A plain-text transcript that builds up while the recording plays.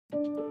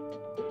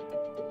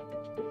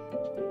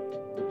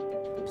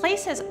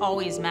Place has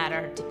always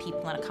mattered to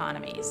people and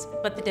economies,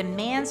 but the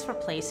demands for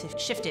place have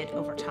shifted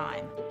over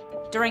time.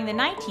 During the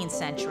 19th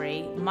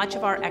century, much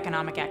of our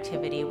economic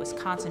activity was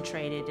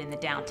concentrated in the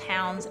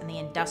downtowns and the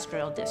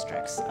industrial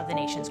districts of the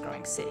nation's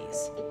growing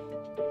cities.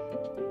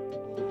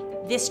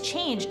 This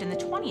changed in the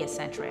 20th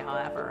century,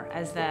 however,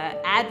 as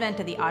the advent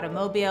of the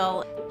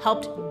automobile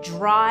helped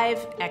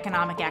drive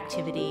economic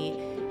activity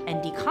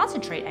and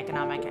deconcentrate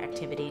economic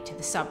activity to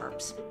the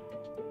suburbs.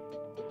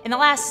 In the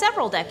last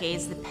several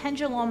decades, the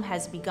pendulum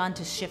has begun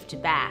to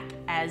shift back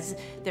as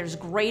there's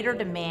greater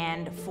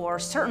demand for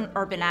certain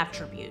urban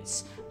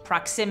attributes: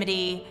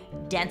 proximity,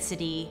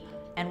 density,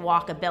 and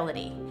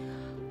walkability.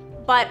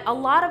 But a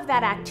lot of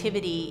that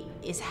activity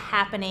is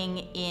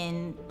happening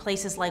in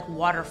places like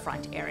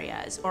waterfront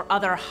areas or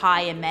other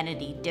high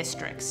amenity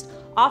districts,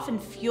 often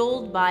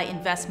fueled by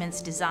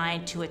investments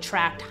designed to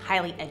attract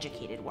highly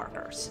educated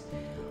workers.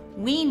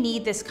 We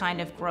need this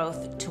kind of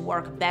growth to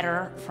work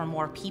better for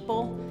more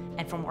people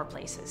and for more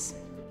places.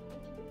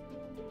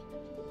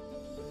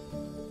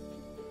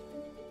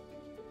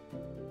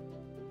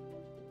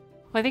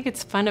 Well, I think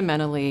it's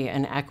fundamentally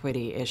an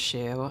equity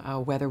issue,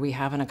 whether we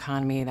have an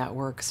economy that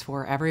works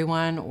for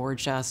everyone or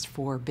just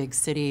for big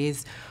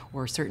cities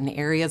or certain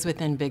areas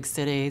within big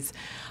cities.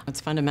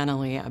 It's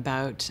fundamentally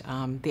about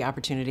the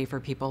opportunity for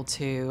people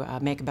to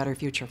make a better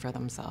future for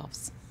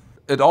themselves.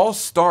 It all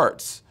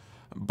starts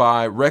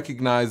by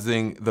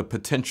recognizing the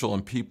potential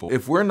in people.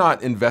 If we're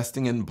not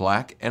investing in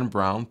Black and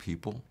brown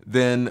people,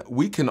 then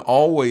we can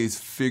always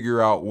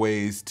figure out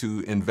ways to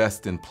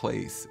invest in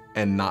place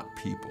and not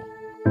people.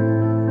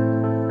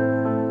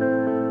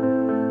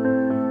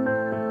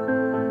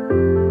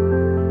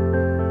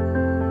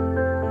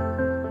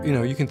 You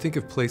know, you can think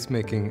of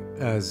placemaking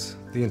as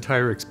the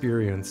entire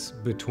experience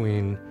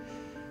between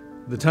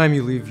the time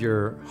you leave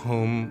your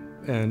home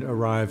and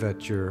arrive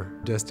at your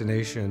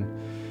destination.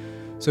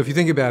 So if you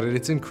think about it,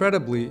 it's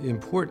incredibly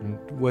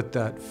important what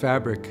that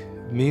fabric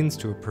means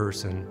to a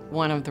person.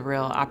 One of the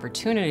real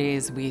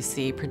opportunities we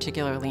see,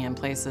 particularly in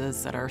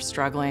places that are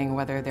struggling,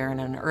 whether they're in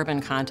an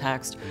urban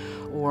context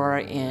or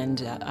in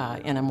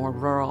a more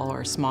rural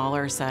or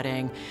smaller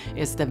setting,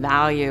 is the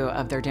value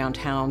of their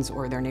downtowns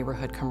or their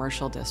neighborhood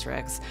commercial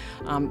districts.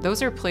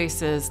 Those are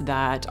places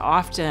that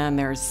often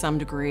there's some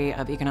degree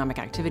of economic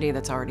activity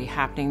that's already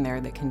happening there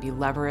that can be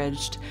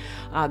leveraged.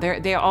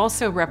 They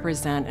also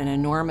represent an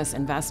enormous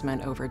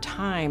investment over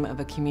time of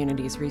a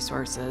community's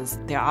resources.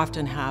 They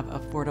often have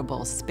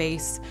affordable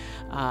space,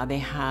 they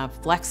have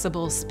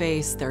flexible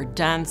space, they're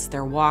dense,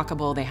 they're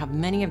walkable, they have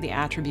many of the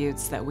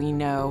attributes that we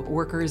know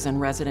workers and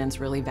residents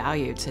really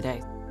value today.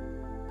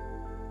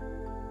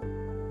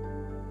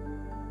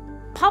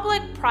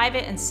 Public,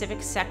 private, and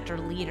civic sector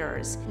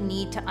leaders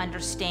need to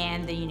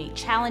understand the unique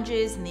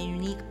challenges and the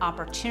unique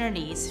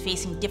opportunities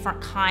facing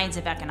different kinds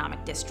of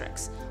economic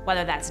districts,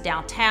 whether that's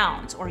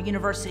downtowns or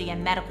university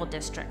and medical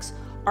districts,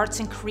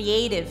 arts and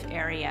creative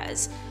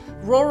areas,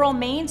 rural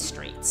main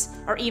streets,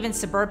 or even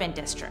suburban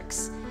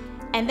districts.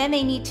 And then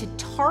they need to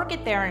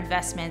target their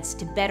investments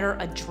to better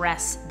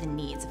address the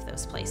needs of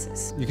those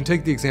places. You can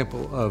take the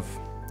example of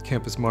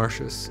Campus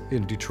Martius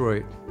in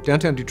Detroit.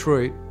 Downtown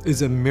Detroit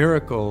is a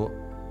miracle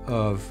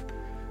of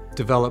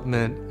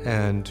development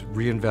and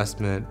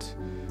reinvestment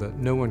that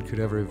no one could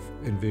ever have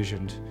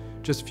envisioned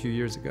just a few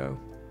years ago.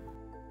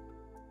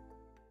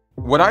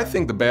 What I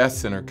think the Bass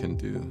Center can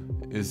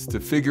do is to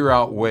figure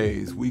out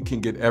ways we can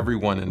get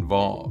everyone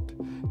involved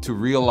to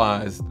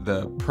realize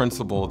the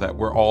principle that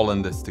we're all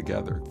in this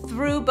together.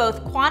 Through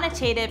both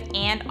quantitative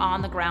and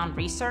on-the-ground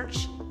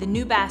research, the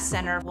new Bass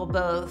Center will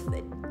both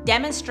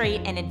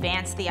demonstrate and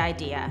advance the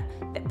idea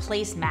that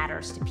place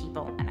matters to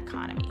people and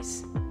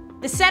economies.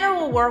 The center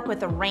will work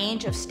with a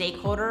range of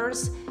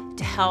stakeholders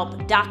to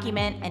help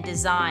document and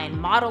design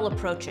model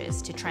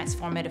approaches to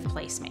transformative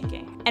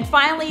placemaking. And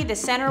finally, the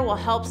center will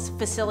help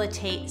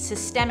facilitate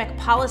systemic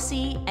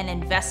policy and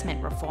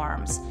investment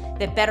reforms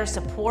that better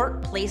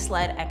support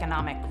place-led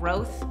economic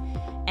growth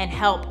and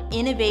help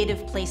innovative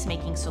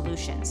placemaking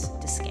solutions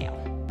to scale.